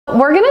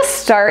We're gonna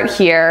start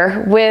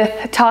here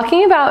with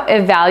talking about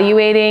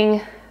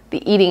evaluating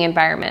the eating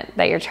environment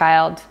that your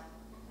child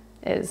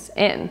is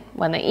in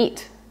when they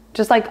eat,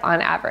 just like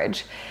on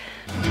average.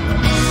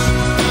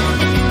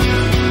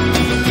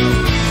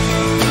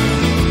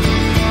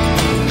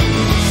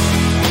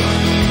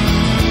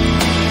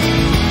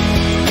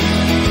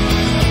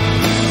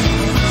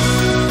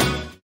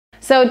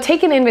 So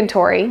take an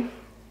inventory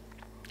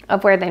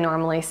of where they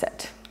normally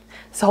sit.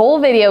 This whole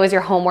video is your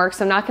homework,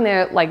 so I'm not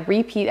gonna like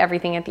repeat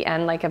everything at the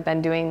end like I've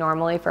been doing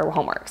normally for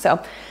homework. So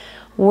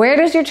where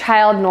does your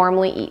child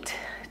normally eat?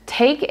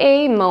 Take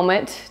a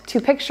moment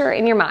to picture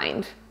in your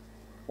mind,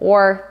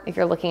 or if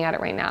you're looking at it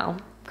right now,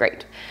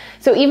 great.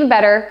 So even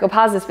better, go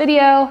pause this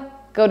video,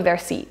 go to their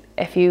seat.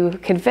 If you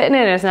can fit in it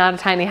and it's not a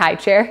tiny high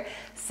chair,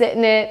 sit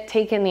in it,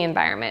 take in the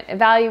environment,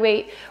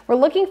 evaluate. We're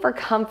looking for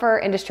comfort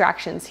and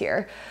distractions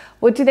here.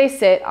 What do they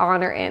sit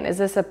on or in? Is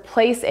this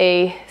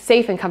a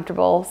safe and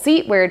comfortable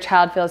seat where your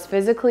child feels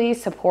physically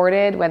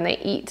supported when they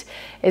eat?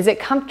 Is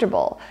it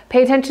comfortable?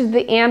 Pay attention to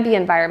the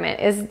ambient environment.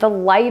 Is the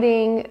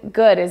lighting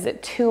good? Is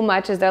it too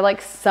much? Is there like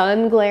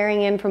sun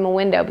glaring in from a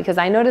window? Because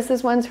I noticed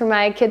this once for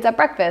my kids at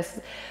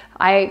breakfast.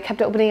 I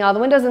kept opening all the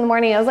windows in the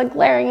morning. I was like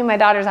glaring in my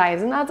daughter's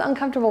eyes, and that's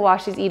uncomfortable while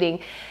she's eating.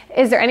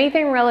 Is there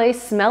anything really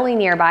smelly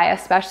nearby,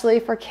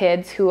 especially for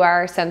kids who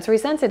are sensory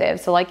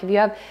sensitive? So like if you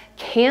have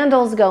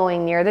candles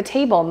going near the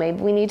table,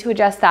 maybe we need to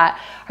adjust that.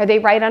 Are they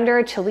right under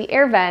a chilly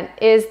air vent?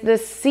 Is the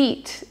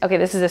seat, okay,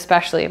 this is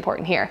especially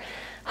important here,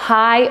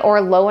 high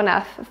or low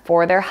enough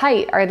for their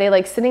height? Are they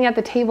like sitting at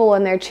the table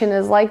and their chin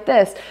is like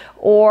this?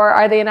 Or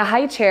are they in a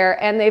high chair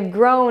and they've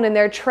grown and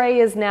their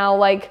tray is now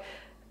like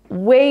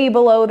way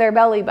below their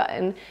belly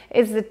button?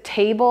 Is the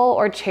table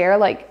or chair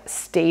like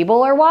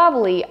stable or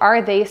wobbly?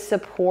 Are they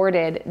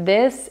supported?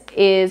 This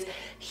is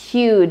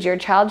huge. Your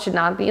child should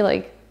not be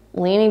like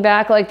leaning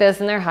back like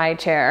this in their high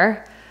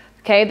chair.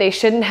 Okay, they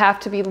shouldn't have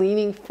to be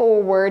leaning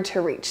forward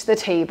to reach the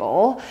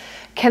table.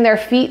 Can their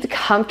feet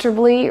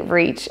comfortably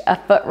reach a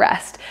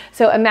footrest?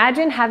 So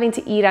imagine having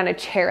to eat on a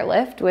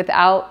chairlift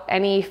without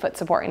any foot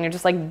support and you're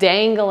just like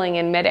dangling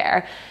in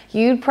midair.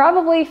 You'd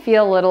probably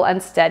feel a little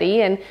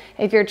unsteady, and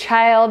if your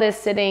child is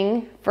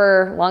sitting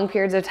for long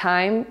periods of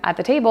time at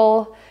the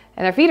table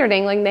and their feet are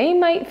dangling, they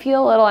might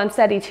feel a little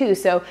unsteady too.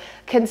 So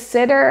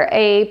consider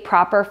a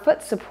proper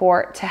foot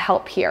support to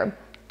help here.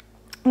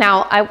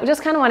 Now, I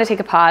just kind of want to take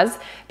a pause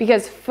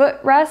because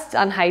footrests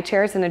on high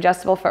chairs and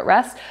adjustable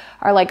footrests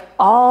are like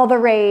all the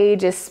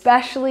rage,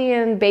 especially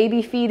in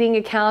baby feeding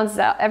accounts.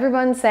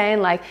 Everyone's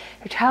saying like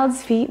your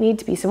child's feet need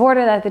to be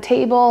supported at the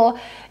table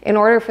in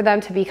order for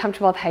them to be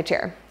comfortable with the high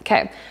chair.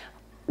 Okay,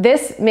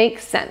 this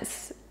makes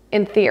sense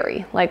in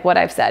theory, like what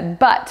I've said,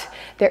 but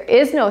there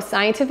is no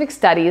scientific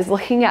studies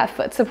looking at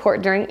foot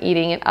support during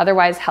eating in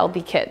otherwise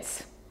healthy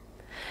kids.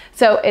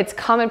 So it's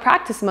common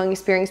practice among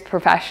experienced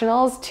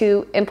professionals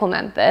to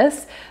implement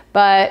this,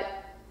 but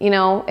you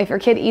know, if your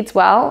kid eats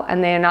well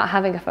and they're not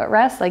having a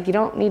footrest, like you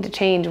don't need to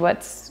change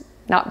what's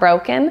not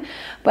broken.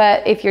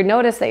 But if you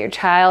notice that your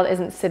child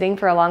isn't sitting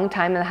for a long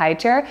time in the high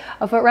chair,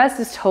 a footrest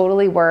is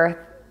totally worth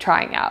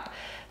trying out.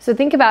 So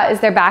think about, is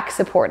their back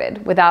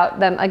supported without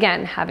them,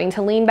 again, having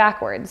to lean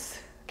backwards?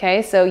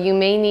 Okay, so you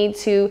may need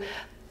to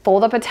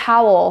fold up a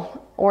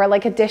towel or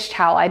like a dish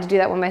towel. I had to do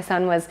that when my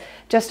son was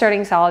just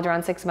starting solids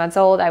around 6 months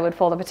old. I would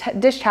fold up a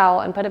dish towel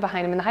and put it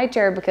behind him in the high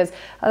chair because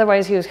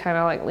otherwise he was kind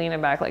of like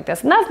leaning back like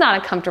this. And that's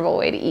not a comfortable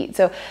way to eat.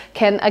 So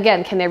can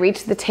they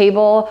reach the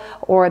table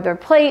or their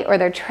plate or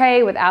their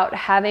tray without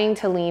having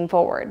to lean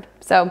forward?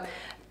 So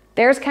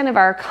there's kind of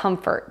our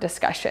comfort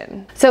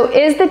discussion. So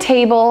is the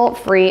table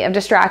free of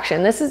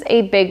distraction? This is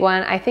a big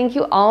one. I think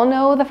you all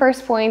know the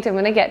first point I'm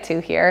gonna get to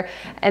here,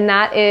 and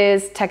that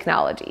is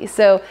technology.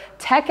 So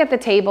tech at the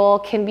table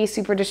can be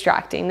super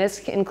distracting. This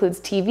includes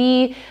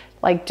TV,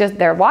 like just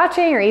they're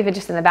watching or even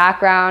just in the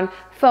background,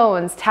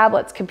 phones,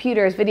 tablets,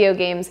 computers, video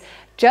games.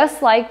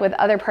 Just like with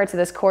other parts of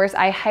this course,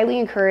 I highly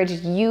encourage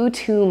you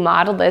to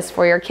model this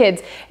for your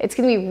kids. It's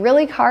gonna be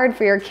really hard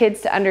for your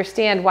kids to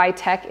understand why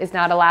tech is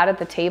not allowed at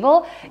the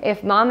table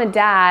if mom and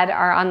dad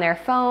are on their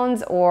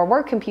phones or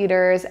work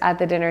computers at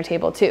the dinner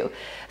table too.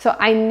 So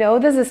I know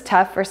this is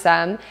tough for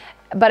some,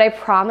 but I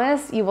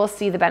promise you will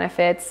see the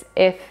benefits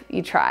if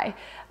you try.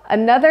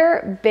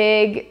 Another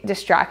big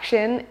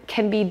distraction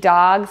can be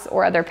dogs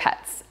or other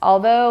pets.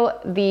 Although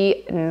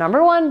the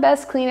 #1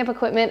 best cleanup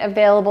equipment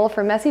available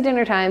for messy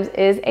dinner times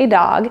is a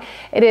dog,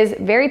 it is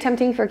very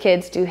tempting for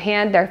kids to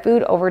hand their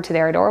food over to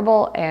their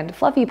adorable and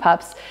fluffy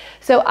pups.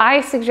 So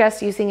I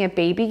suggest using a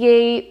baby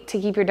gate to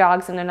keep your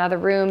dogs in another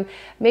room.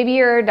 Maybe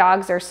your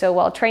dogs are so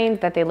well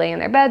trained that they lay in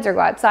their beds or go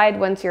outside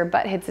once your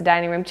butt hits the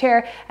dining room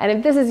chair. And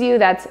if this is you,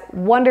 that's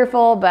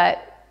wonderful,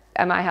 but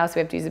at my house, we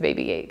have to use a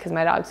baby gate because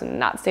my dogs will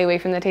not stay away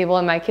from the table,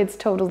 and my kids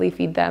totally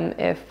feed them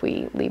if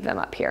we leave them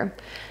up here.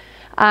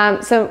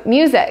 So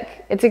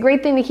music, it's a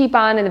great thing to keep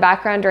on in the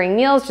background during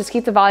meals. Just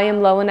keep the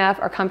volume low enough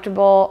or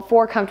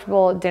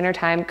comfortable dinner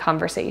time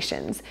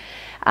conversations.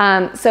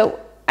 So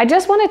I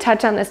just want to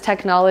touch on this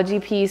technology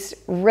piece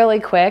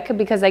really quick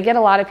because I get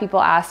a lot of people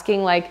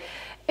asking, like,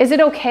 is it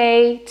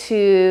okay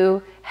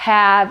to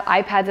have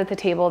iPads at the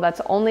table. That's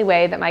the only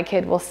way that my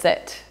kid will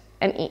sit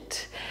and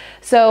eat.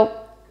 So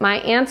my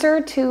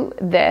answer to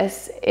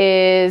this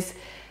is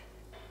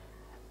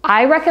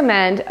I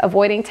recommend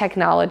avoiding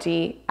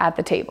technology at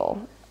the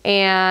table.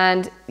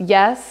 And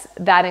yes,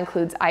 that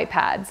includes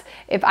iPads.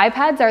 If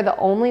iPads are the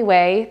only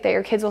way that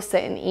your kids will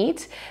sit and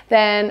eat,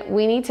 then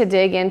we need to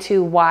dig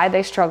into why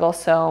they struggle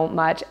so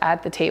much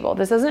at the table.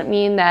 This doesn't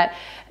mean that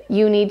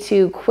you need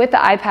to quit the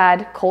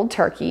iPad cold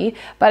turkey,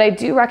 but I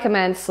do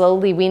recommend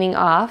slowly weaning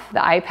off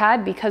the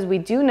iPad because we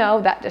do know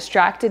that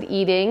distracted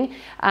eating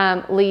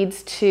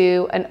leads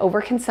to an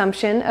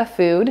overconsumption of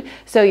food.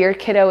 So your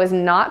kiddo is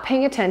not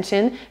paying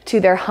attention to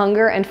their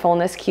hunger and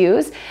fullness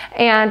cues.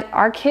 And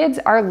our kids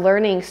are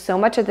learning so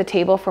much at the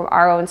table from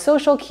our own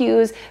social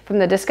cues, from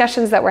the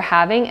discussions that we're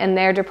having, and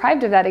they're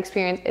deprived of that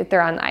experience if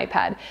they're on the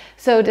iPad.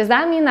 So does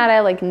that mean that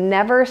I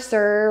never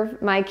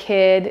serve my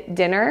kid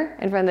dinner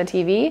in front of the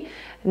TV?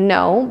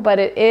 No, but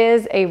it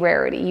is a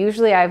rarity.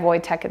 Usually I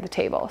avoid tech at the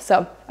table.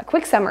 So a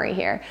quick summary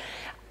here.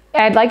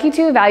 I'd like you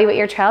to evaluate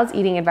your child's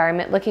eating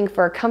environment looking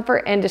for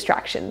comfort and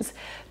distractions.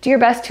 Do your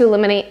best to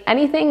eliminate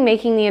anything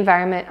making the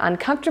environment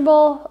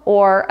uncomfortable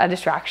or a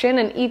distraction.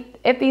 And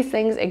if these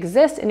things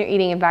exist in your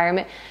eating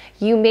environment,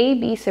 you may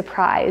be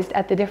surprised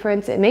at the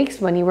difference it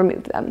makes when you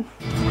remove them.